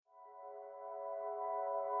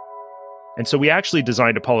And so we actually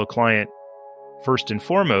designed Apollo Client first and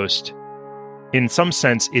foremost. In some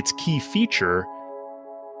sense, its key feature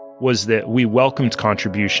was that we welcomed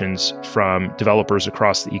contributions from developers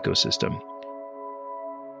across the ecosystem.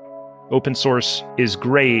 Open source is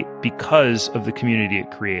great because of the community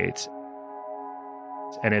it creates.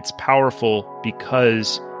 And it's powerful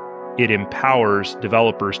because it empowers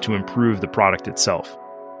developers to improve the product itself.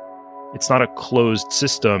 It's not a closed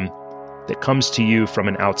system that comes to you from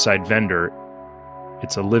an outside vendor.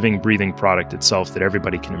 It's a living, breathing product itself that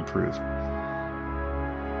everybody can improve.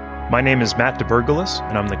 My name is Matt DeBergalis,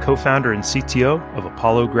 and I'm the co-founder and CTO of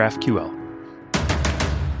Apollo GraphQL.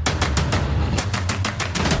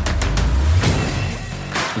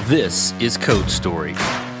 This is Code Story,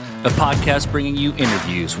 a podcast bringing you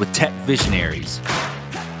interviews with tech visionaries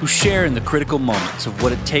who share in the critical moments of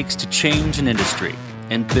what it takes to change an industry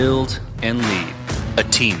and build and lead a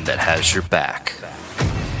team that has your back.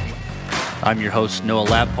 I'm your host, Noah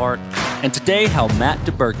Lappart, and today how Matt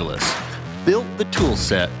DeBergalis built the tool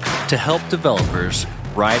set to help developers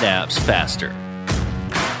write apps faster.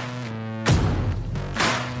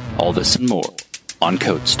 All this and more on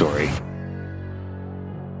Code Story.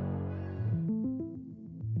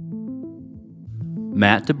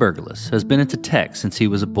 Matt DeBergalis has been into tech since he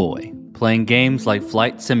was a boy, playing games like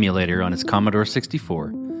Flight Simulator on his Commodore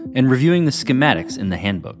 64 and reviewing the schematics in the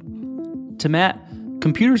handbook. To Matt,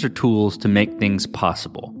 computers are tools to make things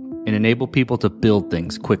possible and enable people to build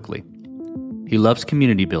things quickly. He loves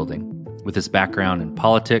community building with his background in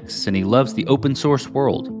politics, and he loves the open source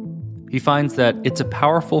world. He finds that it's a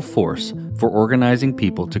powerful force for organizing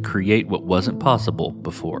people to create what wasn't possible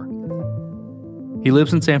before. He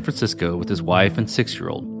lives in San Francisco with his wife and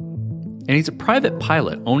 6-year-old, and he's a private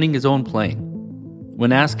pilot owning his own plane.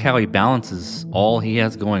 When asked how he balances all he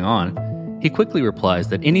has going on, he quickly replies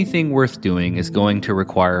that anything worth doing is going to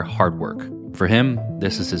require hard work. For him,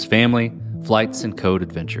 this is his family, flights, and code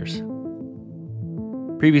adventures.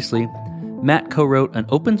 Previously, Matt co-wrote an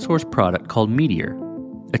open source product called Meteor,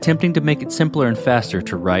 attempting to make it simpler and faster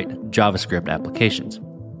to write JavaScript applications.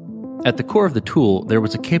 At the core of the tool, there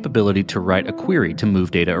was a capability to write a query to move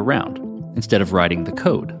data around, instead of writing the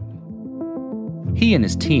code. He and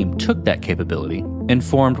his team took that capability and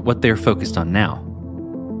formed what they're focused on now.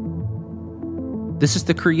 This is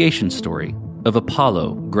the creation story of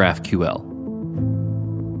Apollo GraphQL.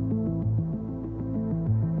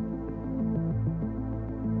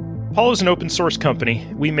 Apollo is an open source company.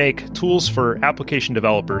 We make tools for application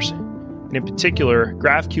developers. And in particular,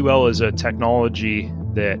 GraphQL is a technology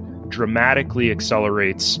that dramatically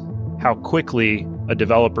accelerates how quickly a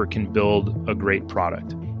developer can build a great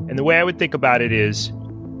product. And the way I would think about it is,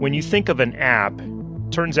 when you think of an app,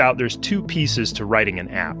 turns out there's two pieces to writing an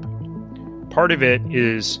app. Part of it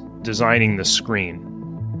is designing the screen.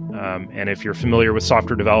 And if you're familiar with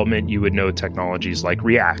software development, you would know technologies like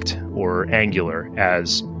React or Angular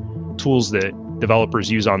as tools that developers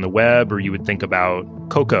use on the web, or you would think about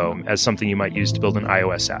Cocoa as something you might use to build an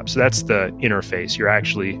iOS app. So that's the interface. You're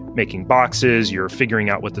actually making boxes, you're figuring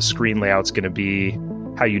out what the screen layout's going to be,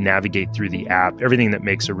 how you navigate through the app, everything that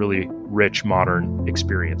makes a really rich, modern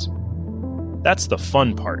experience. That's the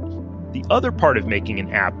fun part. The other part of making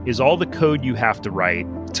an app is all the code you have to write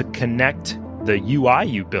to connect the UI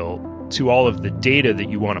you built to all of the data that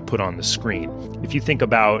you want to put on the screen. If you think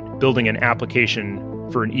about building an application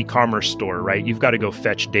for an e-commerce store, right? You've got to go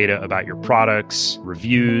fetch data about your products,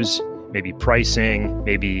 reviews, maybe pricing,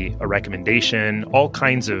 maybe a recommendation, all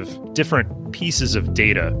kinds of different pieces of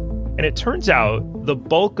data. And it turns out the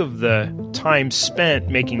bulk of the time spent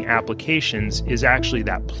making applications is actually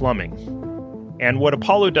that plumbing. And what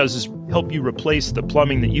Apollo does is help you replace the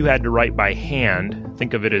plumbing that you had to write by hand.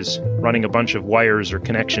 Think of it as running a bunch of wires or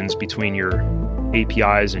connections between your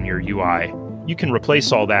APIs and your UI. You can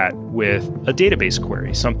replace all that with a database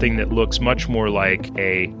query, something that looks much more like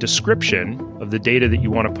a description of the data that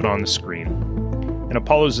you want to put on the screen. And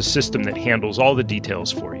Apollo is a system that handles all the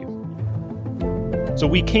details for you. So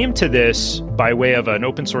we came to this by way of an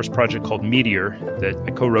open source project called Meteor that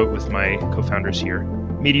I co-wrote with my co-founders here.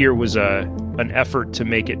 Meteor was an effort to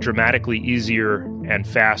make it dramatically easier and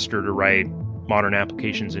faster to write modern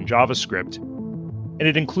applications in JavaScript. And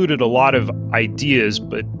it included a lot of ideas,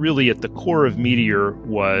 but really at the core of Meteor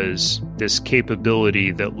was this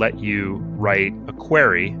capability that let you write a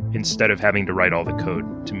query instead of having to write all the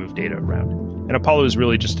code to move data around. And Apollo is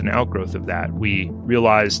really just an outgrowth of that. We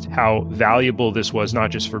realized how valuable this was, not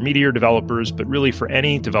just for Meteor developers, but really for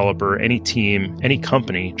any developer, any team, any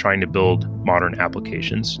company trying to build modern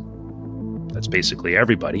applications. That's basically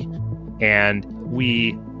everybody. And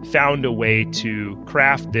we found a way to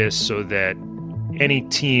craft this so that any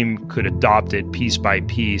team could adopt it piece by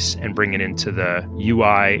piece and bring it into the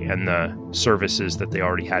UI and the services that they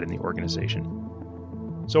already had in the organization.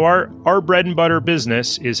 So our bread and butter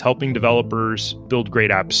business is helping developers build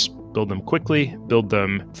great apps, build them quickly, build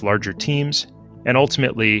them with larger teams. And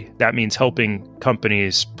ultimately, that means helping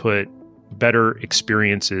companies put better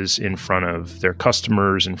experiences in front of their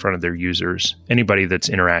customers, in front of their users, anybody that's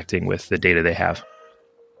interacting with the data they have.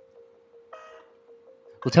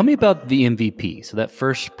 Well, tell me about the MVP. So that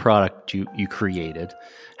first product you created,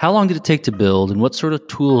 how long did it take to build, and what sort of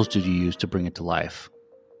tools did you use to bring it to life?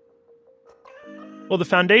 Well, the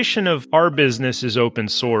foundation of our business is open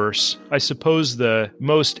source. I suppose the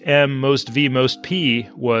most M, most V, most P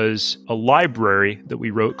was a library that we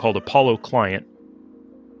wrote called Apollo Client.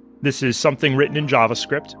 This is something written in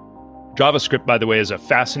JavaScript. JavaScript, by the way, is a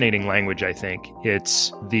fascinating language, I think.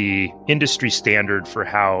 It's the industry standard for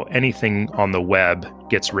how anything on the web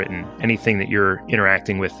gets written, anything that you're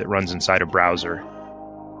interacting with that runs inside a browser.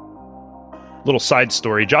 Little side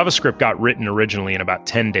story, JavaScript got written originally in about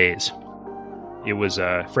 10 days. It was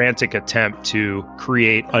a frantic attempt to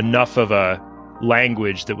create enough of a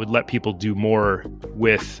language that would let people do more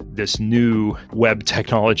with this new web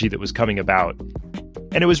technology that was coming about.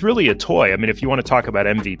 And it was really a toy. I mean, if you want to talk about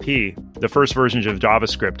MVP, the first versions of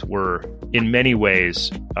JavaScript were in many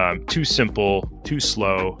ways too simple, too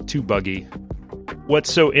slow, too buggy.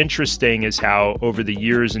 What's so interesting is how over the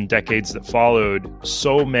years and decades that followed,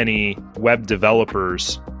 so many web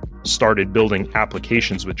developers started building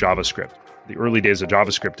applications with JavaScript. The early days of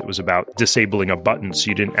JavaScript, it was about disabling a button so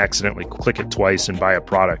you didn't accidentally click it twice and buy a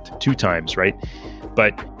product 2 times, right?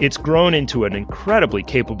 But it's grown into an incredibly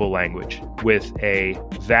capable language with a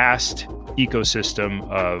vast ecosystem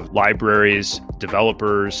of libraries,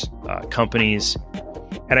 developers, companies.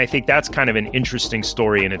 And I think that's kind of an interesting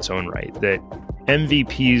story in its own right, that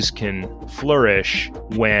MVPs can flourish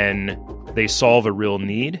when they solve a real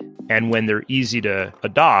need and when they're easy to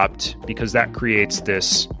adopt, because that creates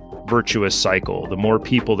this virtuous cycle. The more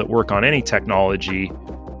people that work on any technology,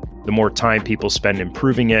 the more time people spend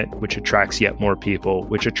improving it, which attracts yet more people,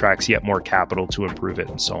 which attracts yet more capital to improve it,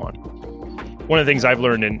 and so on. One of the things I've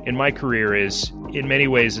learned in my career is, in many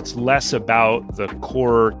ways, it's less about the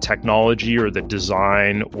core technology or the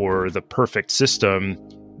design or the perfect system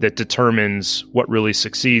that determines what really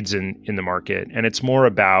succeeds in the market. And it's more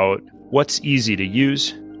about what's easy to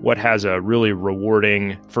use, what has a really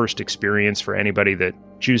rewarding first experience for anybody that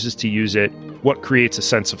chooses to use it, what creates a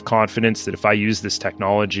sense of confidence that if I use this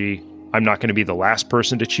technology, I'm not going to be the last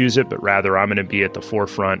person to choose it, but rather I'm going to be at the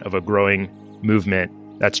forefront of a growing movement.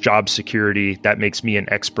 That's job security. That makes me an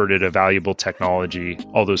expert at a valuable technology,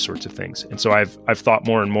 all those sorts of things. And so I've thought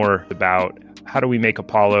more and more about how do we make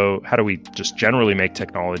Apollo, how do we just generally make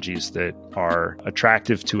technologies that are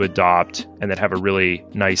attractive to adopt and that have a really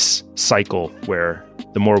nice cycle where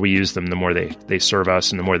the more we use them, the more they serve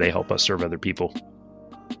us and the more they help us serve other people.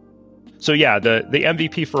 So yeah, the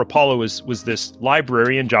MVP for Apollo was this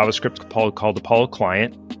library in JavaScript called Apollo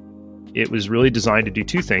Client. It was really designed to do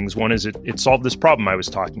 2 things. One is it solved this problem I was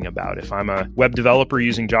talking about. If I'm a web developer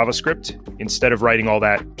using JavaScript, instead of writing all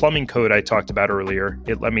that plumbing code I talked about earlier,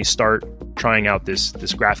 it let me start trying out this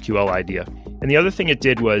GraphQL idea. And the other thing it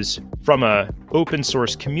did was, from a open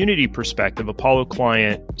source community perspective, Apollo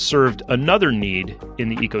Client served another need in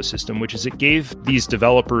the ecosystem, which is it gave these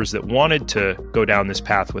developers that wanted to go down this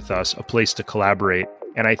path with us a place to collaborate.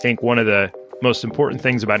 And I think one of the most important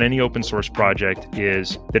things about any open source project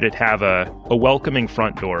is that it have a welcoming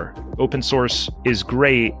front door. Open source is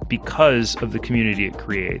great because of the community it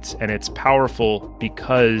creates, and it's powerful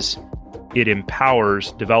because it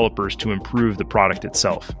empowers developers to improve the product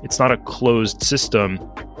itself. It's not a closed system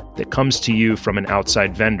that comes to you from an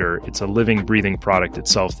outside vendor. It's a living, breathing product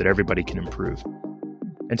itself that everybody can improve.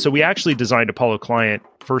 And so we actually designed Apollo Client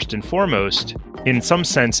first and foremost. In some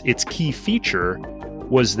sense, its key feature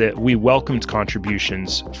was that we welcomed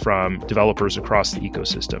contributions from developers across the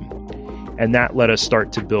ecosystem. And that let us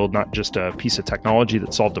start to build not just a piece of technology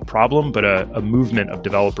that solved a problem, but a movement of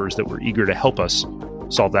developers that were eager to help us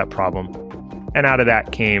solve that problem. And out of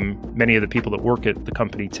that came many of the people that work at the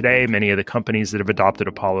company today, many of the companies that have adopted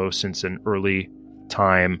Apollo since an early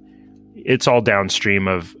time. It's all downstream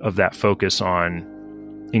of that focus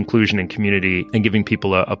on inclusion and community and giving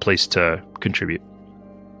people a place to contribute.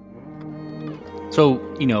 So,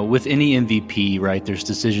 with any MVP, right, there's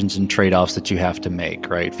decisions and trade-offs that you have to make,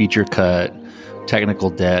 right? Feature cut, technical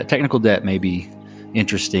debt. Technical debt may be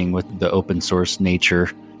interesting with the open source nature.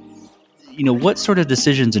 What sort of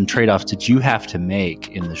decisions and trade-offs did you have to make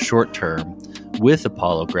in the short term with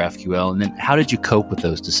Apollo GraphQL? And then how did you cope with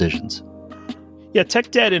those decisions? Yeah,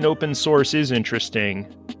 tech debt in open source is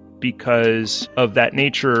interesting because of that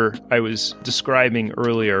nature I was describing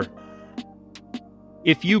earlier.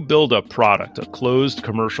 If you build a product, a closed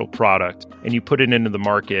commercial product, and you put it into the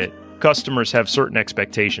market, customers have certain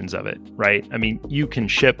expectations of it, right? I mean, you can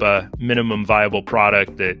ship a minimum viable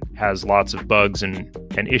product that has lots of bugs and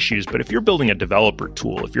issues, but if you're building a developer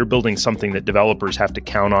tool, if you're building something that developers have to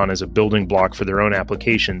count on as a building block for their own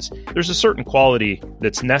applications, there's a certain quality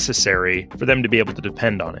that's necessary for them to be able to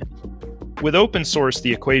depend on it. With open source,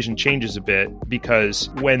 the equation changes a bit because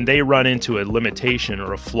when they run into a limitation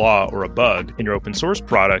or a flaw or a bug in your open source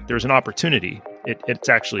product, there's an opportunity. It's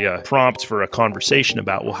actually a prompt for a conversation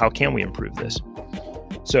about, well, how can we improve this?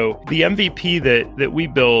 So the MVP that we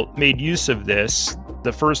built made use of this.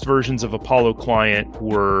 The first versions of Apollo Client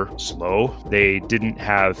were slow. They didn't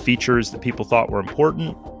have features that people thought were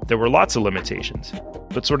important. There were lots of limitations.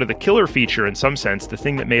 But sort of the killer feature in some sense, the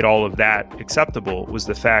thing that made all of that acceptable was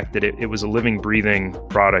the fact that it was a living, breathing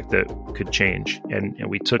product that could change. And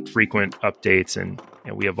we took frequent updates and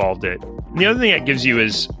we evolved it. And the other thing that gives you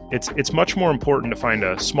is it's much more important to find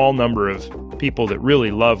a small number of people that really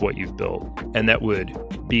love what you've built and that would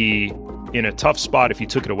be in a tough spot if you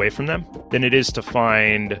took it away from them than it is to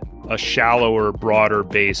find a shallower, broader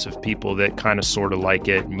base of people that kind of sort of like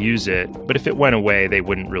it and use it. But if it went away, they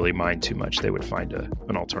wouldn't really mind too much. They would find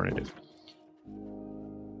an alternative.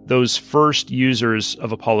 Those first users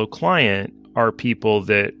of Apollo Client are people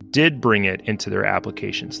that did bring it into their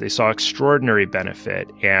applications. They saw extraordinary benefit.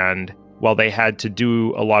 And while they had to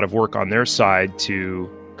do a lot of work on their side to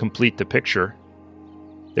complete the picture,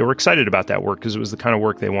 they were excited about that work because it was the kind of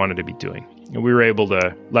work they wanted to be doing. And we were able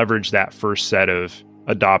to leverage that first set of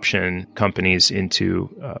adoption companies into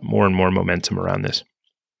more and more momentum around this.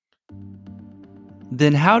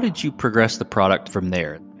 Then how did you progress the product from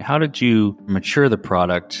there? How did you mature the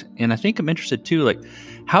product? And I think I'm interested too, like,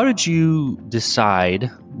 how did you decide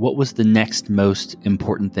what was the next most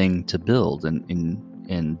important thing to build? And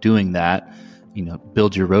in doing that,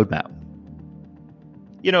 build your roadmap?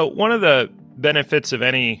 One of the benefits of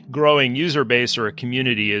any growing user base or a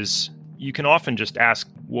community is you can often just ask,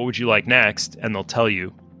 what would you like next? And they'll tell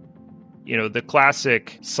you. The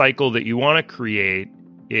classic cycle that you want to create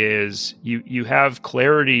is you have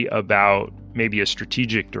clarity about maybe a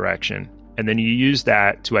strategic direction, and then you use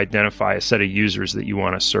that to identify a set of users that you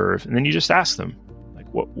want to serve. And then you just ask them, like,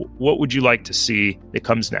 what would you like to see that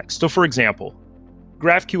comes next? So for example,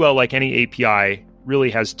 GraphQL, like any API,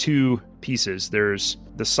 really has two pieces. There's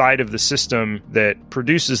the side of the system that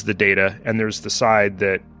produces the data, and there's the side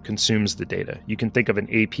that consumes the data. You can think of an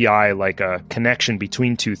API like a connection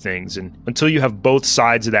between two things. And until you have both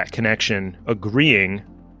sides of that connection agreeing,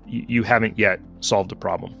 you haven't yet solved a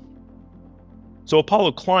problem. So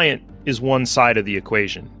Apollo Client is one side of the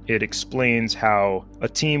equation. It explains how a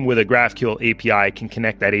team with a GraphQL API can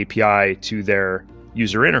connect that API to their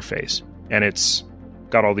user interface. And it's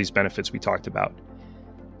got all these benefits we talked about.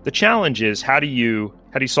 The challenge is how do you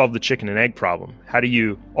solve the chicken and egg problem? How do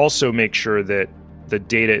you also make sure that the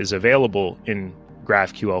data is available in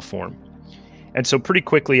GraphQL form? And so pretty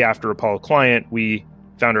quickly after Apollo Client, we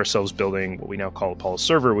found ourselves building what we now call Apollo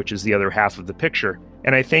Server, which is the other half of the picture.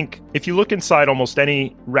 And I think if you look inside almost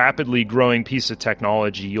any rapidly growing piece of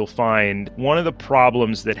technology, you'll find one of the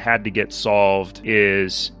problems that had to get solved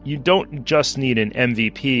is you don't just need an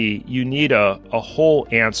MVP, you need a whole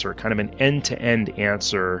answer, kind of an end-to-end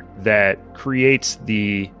answer that creates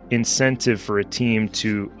the incentive for a team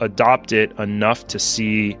to adopt it enough to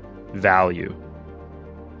see value.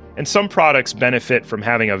 And some products benefit from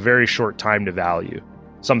having a very short time to value.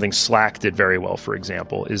 Something Slack did very well, for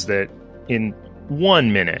example, is that in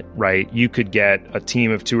 1 minute, right, you could get a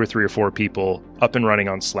team of 2 or 3 or 4 people up and running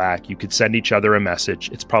on Slack. You could send each other a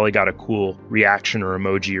message. It's probably got a cool reaction or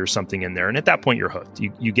emoji or something in there. And at that point, you're hooked.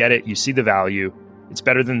 You get it. You see the value. It's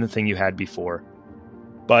better than the thing you had before.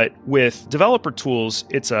 But with developer tools,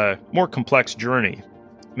 it's a more complex journey.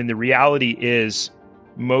 I mean, the reality is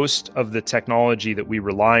most of the technology that we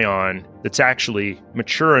rely on that's actually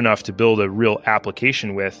mature enough to build a real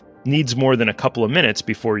application with needs more than a couple of minutes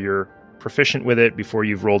before you're proficient with it, before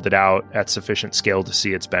you've rolled it out at sufficient scale to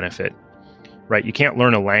see its benefit, right? You can't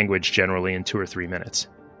learn a language generally in 2 or 3 minutes.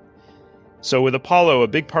 So with Apollo, a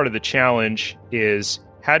big part of the challenge is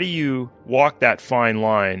how do you walk that fine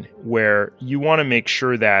line where you want to make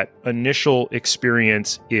sure that initial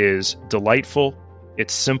experience is delightful,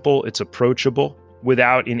 it's simple, it's approachable,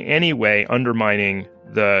 without in any way undermining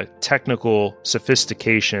the technical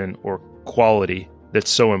sophistication or quality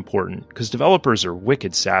that's so important. Because developers are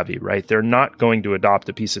wicked savvy, right? They're not going to adopt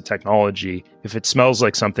a piece of technology if it smells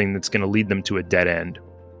like something that's going to lead them to a dead end.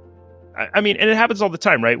 I mean, and it happens all the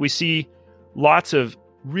time, right? We see lots of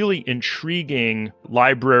really intriguing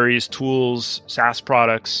libraries, tools, SaaS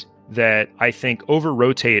products that I think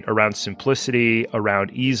over-rotate around simplicity,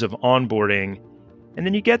 around ease of onboarding. And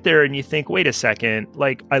then you get there and you think, wait a second,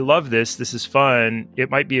 like, I love this. This is fun. It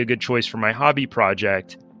might be a good choice for my hobby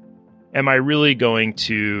project. Am I really going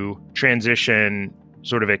to transition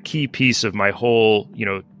sort of a key piece of my whole,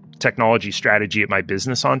 technology strategy at my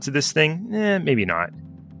business onto this thing? Maybe not.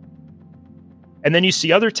 And then you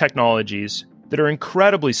see other technologies that are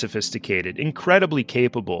incredibly sophisticated, incredibly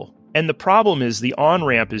capable. And the problem is the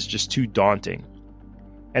on-ramp is just too daunting.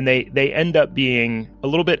 And they end up being a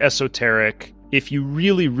little bit esoteric. If you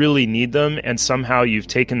really, really need them and somehow you've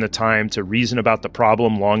taken the time to reason about the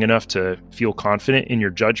problem long enough to feel confident in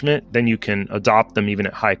your judgment, then you can adopt them even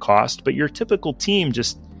at high cost. But your typical team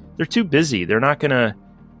they're too busy. They're not gonna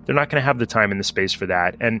have the time and the space for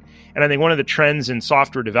that. And I think one of the trends in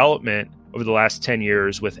software development over the last 10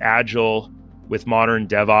 years with Agile, with modern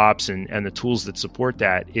DevOps and the tools that support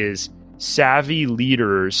that is savvy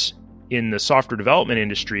leaders in the software development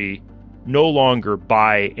industry no longer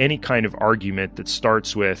buy any kind of argument that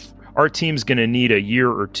starts with, our team's going to need a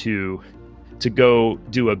year or two to go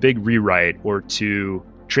do a big rewrite or to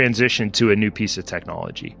transition to a new piece of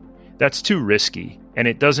technology. That's too risky, and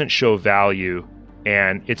it doesn't show value,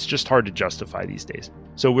 and it's just hard to justify these days.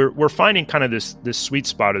 So we're finding kind of this sweet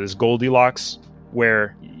spot of this Goldilocks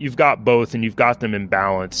where you've got both and you've got them in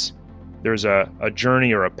balance. There's a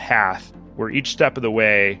journey or a path where each step of the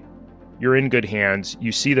way, you're in good hands,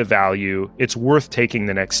 you see the value, it's worth taking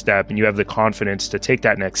the next step, and you have the confidence to take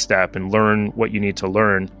that next step and learn what you need to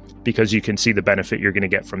learn because you can see the benefit you're going to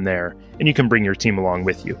get from there, and you can bring your team along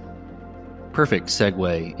with you. Perfect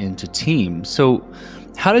segue into team. So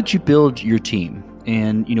how did you build your team?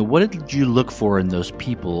 And, what did you look for in those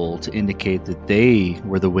people to indicate that they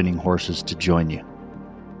were the winning horses to join you?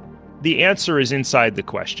 The answer is inside the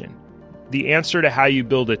question. The answer to how you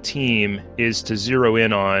build a team is to zero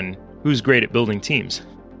in on who's great at building teams.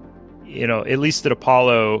 At least at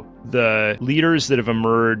Apollo, the leaders that have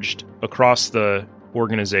emerged across the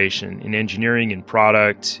organization in engineering, in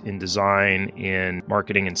product, in design, in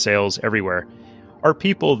marketing and sales, everywhere, are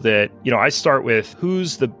people that, I start with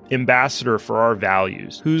who's the ambassador for our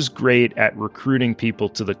values, who's great at recruiting people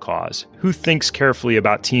to the cause, who thinks carefully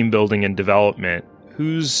about team building and development,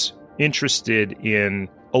 who's interested in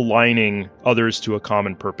aligning others to a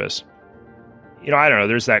common purpose. I don't know,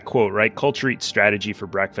 there's that quote, right? Culture eats strategy for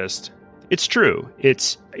breakfast. It's true.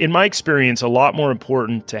 It's, in my experience, a lot more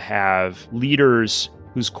important to have leaders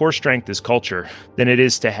whose core strength is culture than it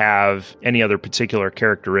is to have any other particular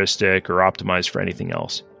characteristic or optimize for anything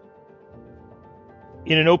else.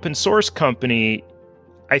 In an open source company,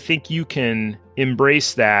 I think you can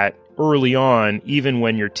embrace that early on, even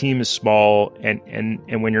when your team is small and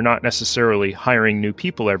when you're not necessarily hiring new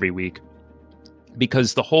people every week.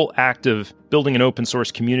 Because the whole act of building an open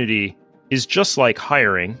source community is just like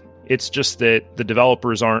hiring. It's just that the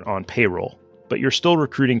developers aren't on payroll, but you're still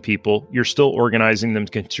recruiting people. You're still organizing them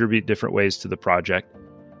to contribute different ways to the project.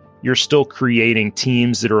 You're still creating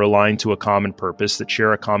teams that are aligned to a common purpose, that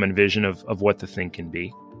share a common vision of what the thing can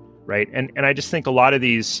be, right? And I just think a lot of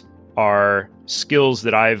these are skills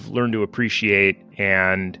that I've learned to appreciate.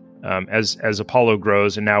 And as Apollo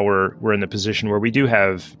grows, and now we're in the position where we do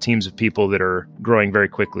have teams of people that are growing very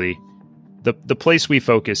quickly, the place we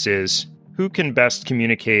focus is who can best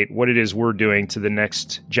communicate what it is we're doing to the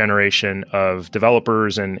next generation of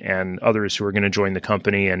developers and others who are going to join the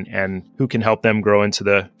company, and who can help them grow into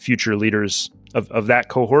the future leaders of that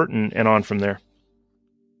cohort and on from there.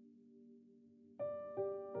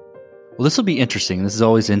 Well, this will be interesting. This is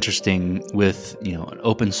always interesting with, an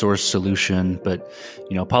open source solution, but,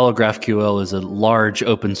 Apollo GraphQL is a large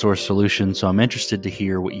open source solution. So I'm interested to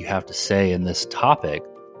hear what you have to say in this topic.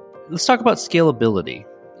 Let's talk about scalability.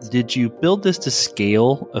 Did you build this to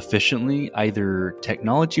scale efficiently, either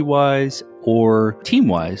technology-wise or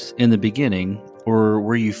team-wise in the beginning, or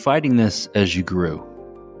were you fighting this as you grew?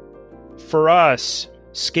 For us,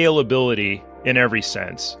 scalability in every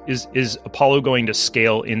sense. Is Apollo going to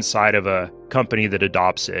scale inside of a company that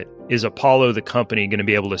adopts it? Is Apollo, the company, going to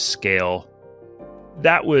be able to scale?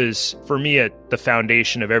 That was, for me, at the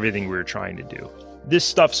foundation of everything we were trying to do. This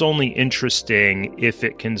stuff's only interesting if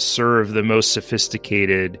it can serve the most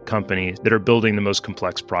sophisticated companies that are building the most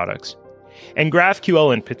complex products. And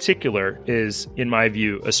GraphQL in particular is, in my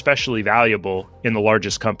view, especially valuable in the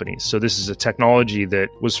largest companies. So this is a technology that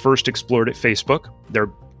was first explored at Facebook.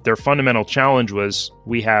 Their fundamental challenge was,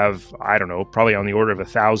 we have, probably on the order of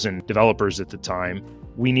 1,000 developers at the time.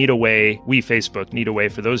 We, Facebook, need a way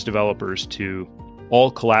for those developers to all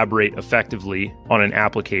collaborate effectively on an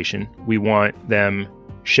application. We want them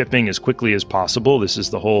shipping as quickly as possible. This is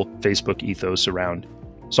the whole Facebook ethos around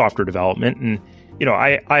software development. And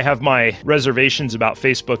I have my reservations about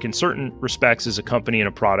Facebook in certain respects as a company and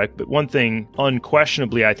a product, but one thing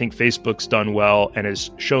unquestionably I think Facebook's done well and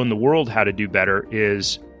has shown the world how to do better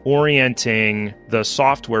is orienting the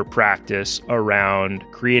software practice around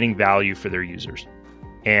creating value for their users.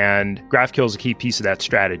 And GraphQL is a key piece of that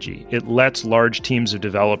strategy. It lets large teams of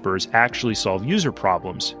developers actually solve user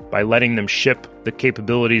problems by letting them ship the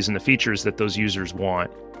capabilities and the features that those users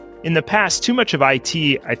want. In the past, too much of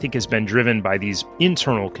IT, I think, has been driven by these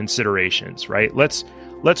internal considerations, right? Let's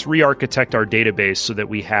re-architect our database so that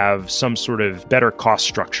we have some sort of better cost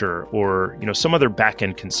structure or, some other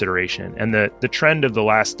back-end consideration. And the trend of the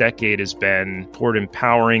last decade has been toward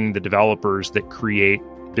empowering the developers that create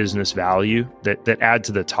business value, that add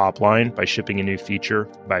to the top line by shipping a new feature,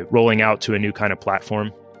 by rolling out to a new kind of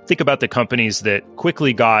platform. Think about the companies that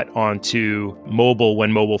quickly got onto mobile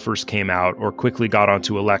when mobile first came out, or quickly got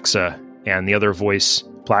onto Alexa and the other voice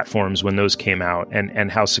platforms when those came out,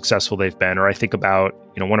 and how successful they've been. Or I think about,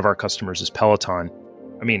 one of our customers is Peloton.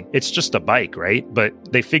 I mean, it's just a bike, right? But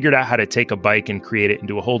they figured out how to take a bike and create it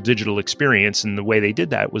into a whole digital experience. And the way they did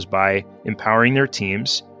that was by empowering their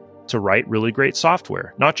teams to write really great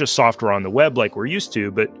software, not just software on the web like we're used to,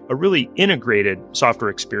 but a really integrated software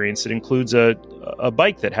experience that includes a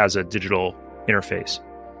bike that has a digital interface.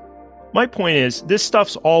 My point is, this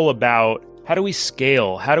stuff's all about how do we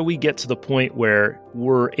scale? How do we get to the point where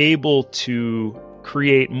we're able to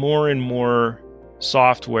create more and more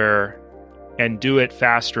software and do it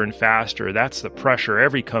faster and faster? That's the pressure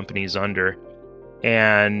every company's under.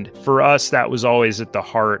 And for us, that was always at the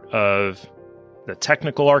heart of the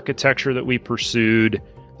technical architecture that we pursued,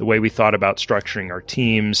 the way we thought about structuring our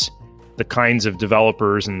teams, the kinds of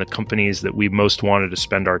developers and the companies that we most wanted to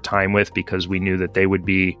spend our time with, because we knew that they would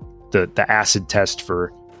be the acid test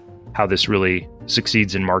for how this really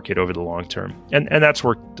succeeds in market over the long term. And that's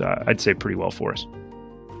worked, I'd say, pretty well for us.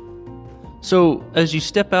 So as you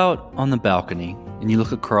step out on the balcony and you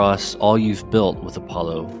look across all you've built with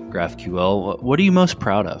Apollo GraphQL, what are you most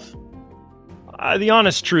proud of? The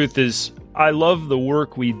honest truth is, I love the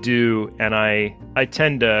work we do, and I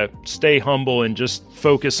tend to stay humble and just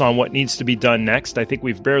focus on what needs to be done next. I think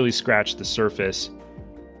we've barely scratched the surface.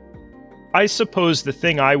 I suppose the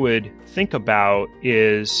thing I would think about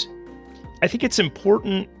is, I think it's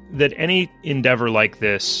important that any endeavor like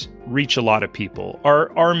this reach a lot of people.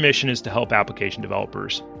 Our mission is to help application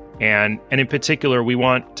developers, and in particular, we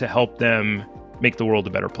want to help them make the world a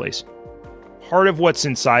better place. Part of what's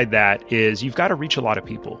inside that is you've got to reach a lot of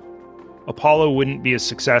people. Apollo wouldn't be a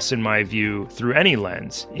success, in my view, through any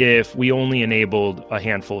lens, if we only enabled a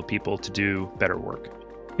handful of people to do better work.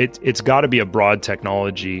 It's got to be a broad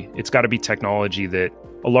technology. It's got to be technology that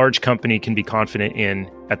a large company can be confident in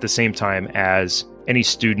at the same time as any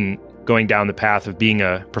student going down the path of being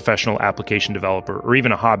a professional application developer or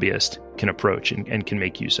even a hobbyist can approach and can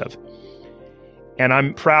make use of. And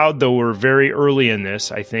I'm proud, though we're very early in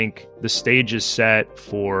this, I think the stage is set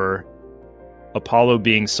for Apollo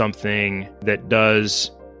being something that does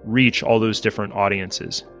reach all those different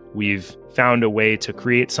audiences. We've found a way to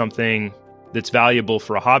create something that's valuable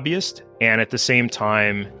for a hobbyist and at the same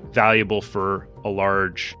time valuable for a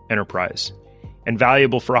large enterprise. And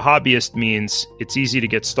valuable for a hobbyist means it's easy to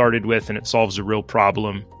get started with and it solves a real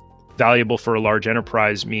problem. Valuable for a large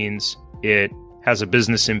enterprise means it has a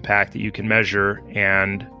business impact that you can measure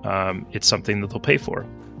and it's something that they'll pay for.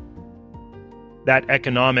 That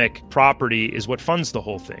economic property is what funds the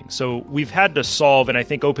whole thing. So we've had to solve, and I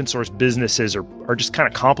think open source businesses are just kind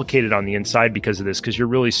of complicated on the inside because of this, because you're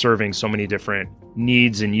really serving so many different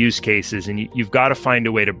needs and use cases, and you've got to find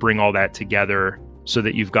a way to bring all that together so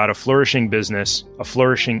that you've got a flourishing business, a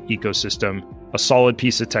flourishing ecosystem, a solid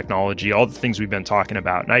piece of technology, all the things we've been talking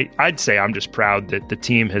about. And I'd say I'm just proud that the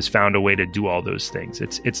team has found a way to do all those things.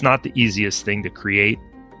 It's not the easiest thing to create.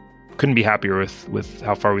 Couldn't be happier with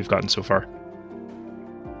how far we've gotten so far.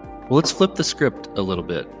 Well, let's flip the script a little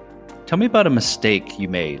bit. Tell me about a mistake you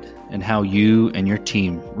made and how you and your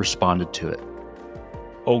team responded to it.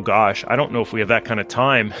 Oh gosh, I don't know if we have that kind of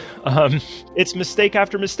time. It's mistake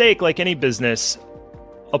after mistake, like any business.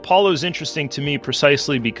 Apollo is interesting to me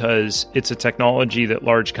precisely because it's a technology that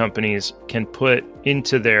large companies can put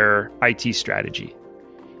into their IT strategy.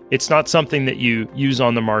 It's not something that you use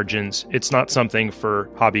on the margins. It's not something for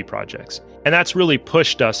hobby projects. And that's really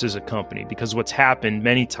pushed us as a company, because what's happened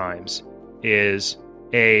many times is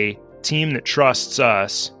a team that trusts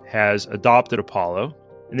us has adopted Apollo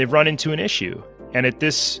and they've run into an issue. And at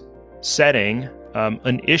this setting,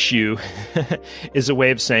 an issue is a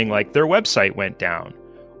way of saying like their website went down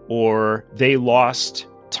or they lost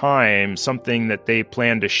time, something that they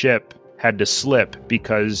planned to ship had to slip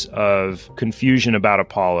because of confusion about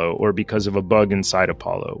Apollo or because of a bug inside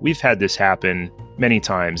Apollo. We've had this happen many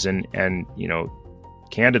times and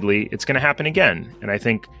candidly, it's going to happen again. And I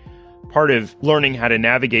think part of learning how to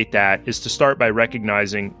navigate that is to start by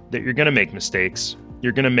recognizing that you're going to make mistakes.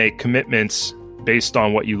 You're going to make commitments based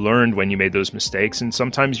on what you learned when you made those mistakes. And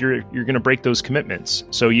sometimes you're going to break those commitments.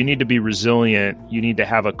 So you need to be resilient. You need to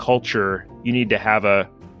have a culture. You need to have a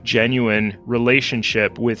genuine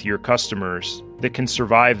relationship with your customers that can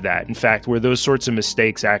survive that. In fact, where those sorts of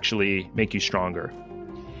mistakes actually make you stronger.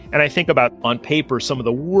 And I think about on paper, some of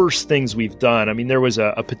the worst things we've done. I mean, there was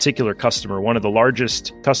a particular customer, one of the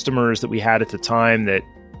largest customers that we had at the time that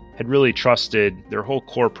had really trusted their whole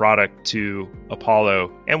core product to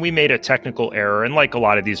Apollo. And we made a technical error. And like a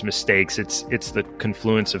lot of these mistakes, it's the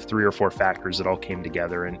confluence of 3 or 4 factors that all came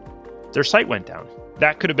together and their site went down.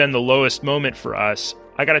 That could have been the lowest moment for us.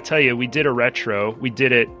 I got to tell you, we did a retro. We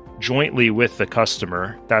did it jointly with the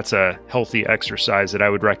customer. That's a healthy exercise that I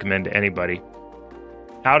would recommend to anybody.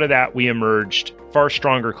 Out of that, we emerged far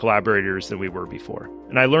stronger collaborators than we were before.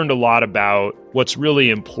 And I learned a lot about what's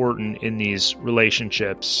really important in these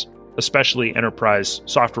relationships, especially enterprise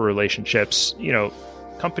software relationships. You know,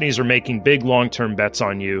 companies are making big long-term bets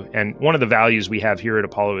on you. And one of the values we have here at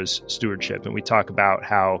Apollo is stewardship. And we talk about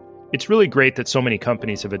how it's really great that so many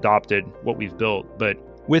companies have adopted what we've built, but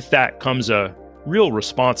with that comes a real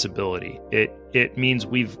responsibility. It means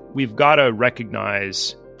we've got to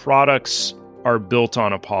recognize products are built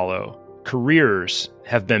on Apollo. Careers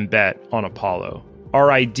have been bet on Apollo.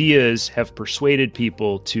 Our ideas have persuaded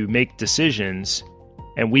people to make decisions,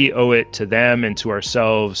 and we owe it to them and to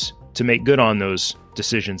ourselves to make good on those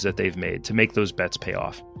decisions that they've made, to make those bets pay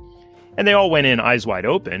off. And they all went in eyes wide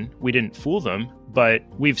open. We didn't fool them, but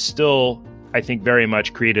we've still, I think, very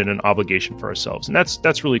much created an obligation for ourselves. And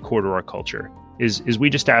that's really core to our culture, is we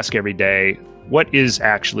just ask every day, what is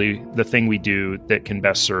actually the thing we do that can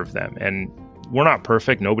best serve them? And we're not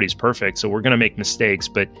perfect. Nobody's perfect. So we're going to make mistakes.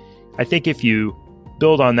 But I think if you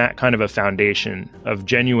build on that kind of a foundation of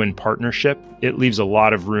genuine partnership, it leaves a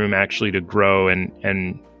lot of room actually to grow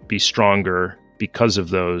and be stronger because of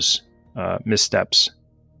those missteps.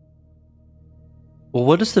 Well,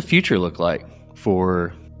 what does the future look like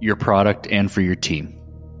for your product and for your team?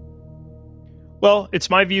 Well, it's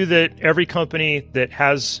my view that every company that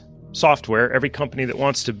has software, every company that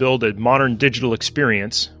wants to build a modern digital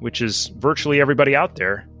experience, which is virtually everybody out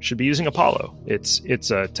there, should be using Apollo. It's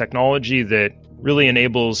a technology that really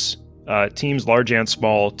enables teams large and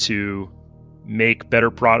small to make better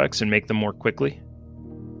products and make them more quickly.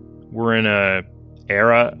 We're in an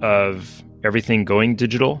era of everything going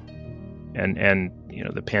digital, and you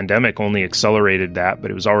know, the pandemic only accelerated that, but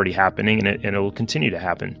it was already happening, and it will continue to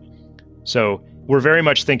happen. So we're very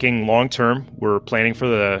much thinking long term. We're planning for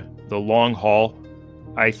the long haul.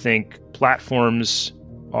 I think platforms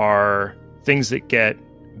are things that get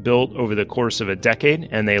built over the course of a decade,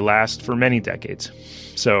 and they last for many decades.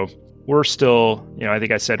 So we're still, you know, I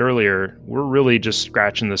think I said earlier, we're really just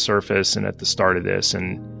scratching the surface and at the start of this.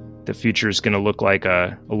 And the future is going to look like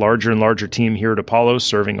a larger and larger team here at Apollo,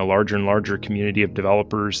 serving a larger and larger community of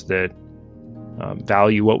developers that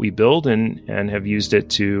value what we build and have used it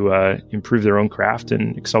to improve their own craft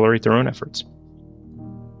and accelerate their own efforts.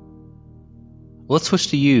 Let's switch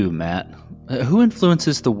to you, Matt. Who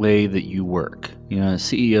influences the way that you work? You know,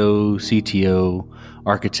 CEO, CTO,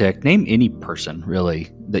 architect, name any person,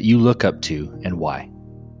 really, that you look up to and why.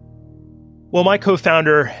 Well, my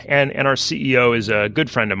co-founder and our CEO is a good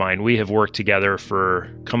friend of mine. We have worked together for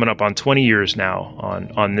coming up on 20 years now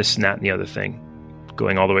on this and that and the other thing,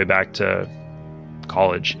 going all the way back to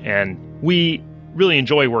college. And we really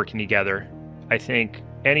enjoy working together. I think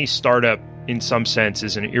any startup, in some sense,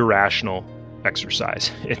 is an irrational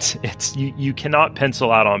exercise. It's you cannot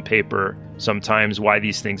pencil out on paper sometimes why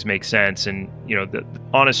these things make sense. And, you know, the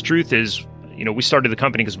honest truth is, you know, we started the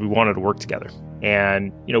company because we wanted to work together.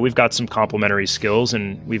 And, you know, we've got some complementary skills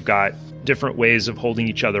and we've got different ways of holding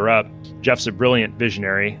each other up. Jeff's a brilliant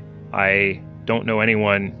visionary. I don't know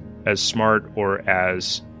anyone as smart or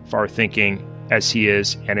as far thinking as he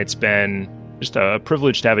is. And it's been just a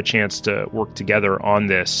privilege to have a chance to work together on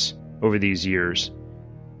this over these years.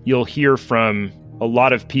 You'll hear from a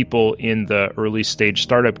lot of people in the early stage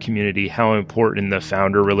startup community how important the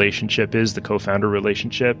founder relationship is, the co-founder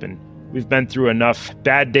relationship. And we've been through enough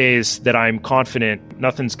bad days that I'm confident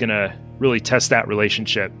nothing's going to really test that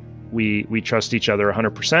relationship. We trust each other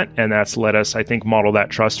 100%, and that's let us, I think, model that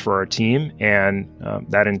trust for our team. And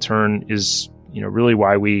that in turn is really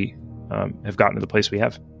why we have gotten to the place we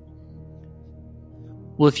have.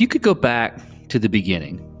 Well, if you could go back to the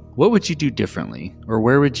beginning, what would you do differently, or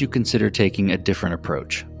where would you consider taking a different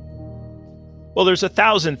approach? Well, there's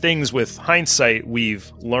 1,000 things with hindsight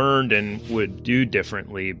we've learned and would do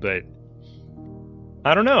differently, but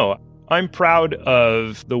I don't know. I'm proud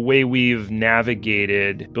of the way we've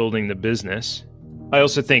navigated building the business. I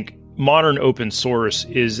also think modern open source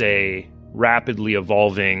is a rapidly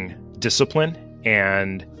evolving discipline,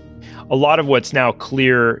 and a lot of what's now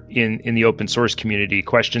clear in the open source community,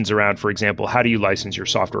 questions around, for example, how do you license your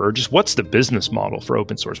software, or just what's the business model for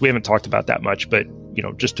open source? We haven't talked about that much, but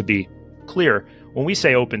just to be clear, when we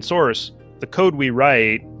say open source, the code we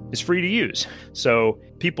write is free to use. So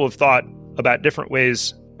people have thought about different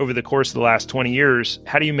ways over the course of the last 20 years.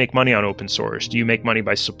 How do you make money on open source? Do you make money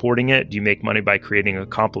by supporting it? Do you make money by creating a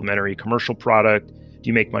complementary commercial product? Do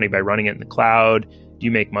you make money by running it in the cloud? Do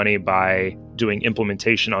you make money by doing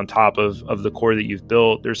implementation on top of the core that you've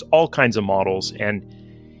built? There's all kinds of models, and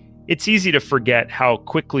it's easy to forget how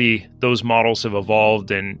quickly those models have evolved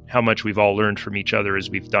and how much we've all learned from each other as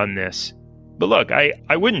we've done this. But look,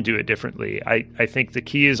 I wouldn't do it differently. I think the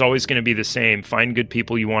key is always going to be the same. Find good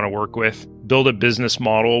people you want to work with. Build a business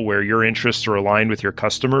model where your interests are aligned with your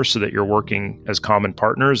customers so that you're working as common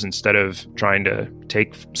partners instead of trying to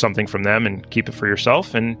take something from them and keep it for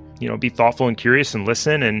yourself. And, be thoughtful and curious and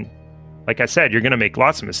listen. And like I said, you're going to make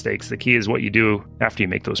lots of mistakes. The key is what you do after you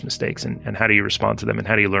make those mistakes, and how do you respond to them, and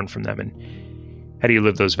how do you learn from them, and how do you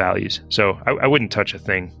live those values? So I wouldn't touch a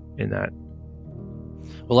thing in that.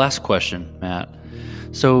 Well, last question, Matt.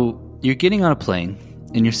 So you're getting on a plane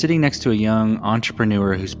and you're sitting next to a young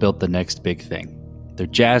entrepreneur who's built the next big thing. They're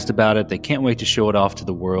jazzed about it. They can't wait to show it off to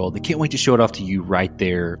the world. They can't wait to show it off to you right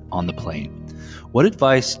there on the plane. What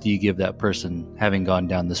advice do you give that person, having gone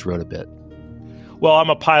down this road a bit? Well, I'm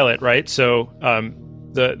a pilot, right? So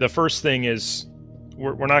the first thing is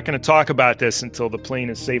we're not going to talk about this until the plane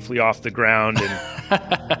is safely off the ground.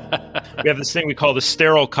 And we have this thing we call the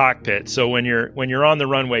sterile cockpit. So when you're on the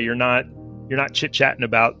runway, you're not chit-chatting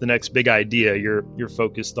about the next big idea. You're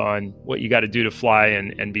focused on what you got to do to fly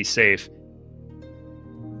and be safe.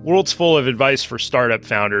 World's full of advice for startup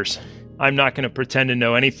founders. I'm not going to pretend to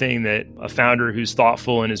know anything that a founder who's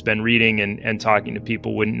thoughtful and has been reading and talking to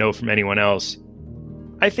people wouldn't know from anyone else.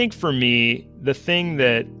 I think for me, the thing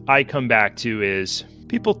that I come back to is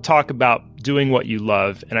people talk about doing what you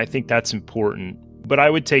love, and I think that's important. But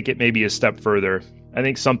I would take it maybe a step further. I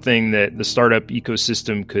think something that the startup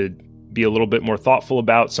ecosystem could be a little bit more thoughtful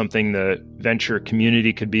about, something the venture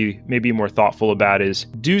community could be maybe more thoughtful about, is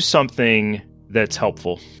do something that's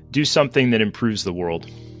helpful. Do something that improves the world.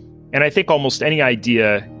 And I think almost any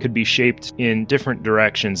idea could be shaped in different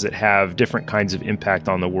directions that have different kinds of impact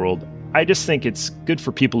on the world. I just think it's good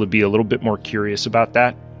for people to be a little bit more curious about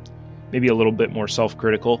that, maybe a little bit more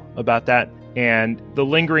self-critical about that. And the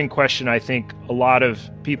lingering question I think a lot of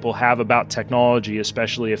people have about technology,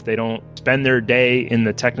 especially if they don't spend their day in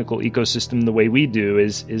the technical ecosystem the way we do,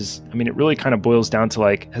 is it really kind of boils down to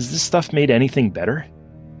has this stuff made anything better?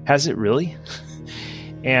 Has it really?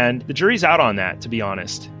 And the jury's out on that, to be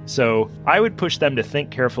honest. So I would push them to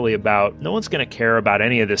think carefully about, no one's going to care about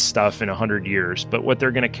any of this stuff in 100 years, but what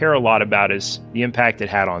they're going to care a lot about is the impact it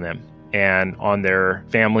had on them and on their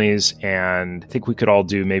families. And I think we could all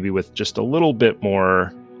do maybe with just a little bit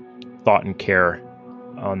more thought and care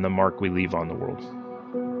on the mark we leave on the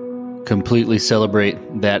world. Completely celebrate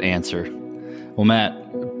that answer. Well, Matt,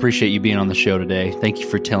 appreciate you being on the show today. Thank you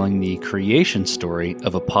for telling the creation story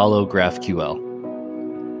of Apollo GraphQL.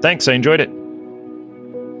 Thanks, I enjoyed it.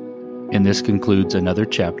 And this concludes another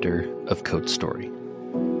chapter of Code Story.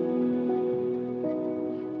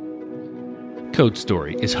 Code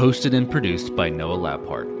Story is hosted and produced by Noah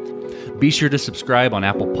Labhart. Be sure to subscribe on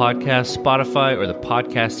Apple Podcasts, Spotify, or the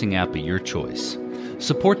podcasting app of your choice.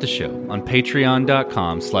 Support the show on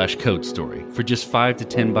patreon.com/codestory for just $5 to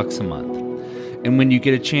 $10 a month. And when you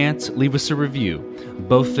get a chance, leave us a review.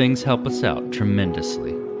 Both things help us out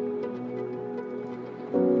tremendously.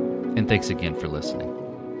 And thanks again for listening.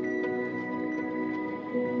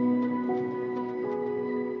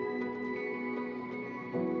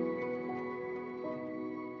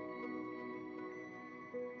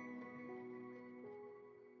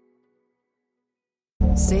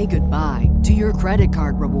 Say goodbye to your credit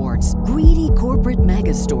card rewards. Greedy corporate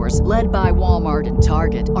mega stores, led by Walmart and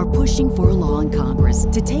Target, are pushing for a law in Congress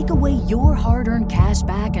to take away your hard-earned cash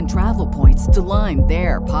back and travel points to line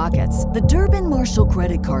their pockets. The Durbin-Marshall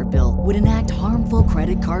credit card bill would enact harmful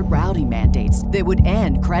credit card routing mandates that would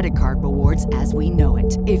end credit card rewards as we know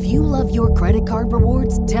it. If you love your credit card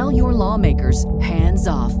rewards, tell your lawmakers, hands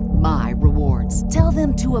off my rewards. cards. Tell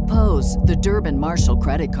them to oppose the Durbin Marshall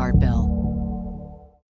credit card bill.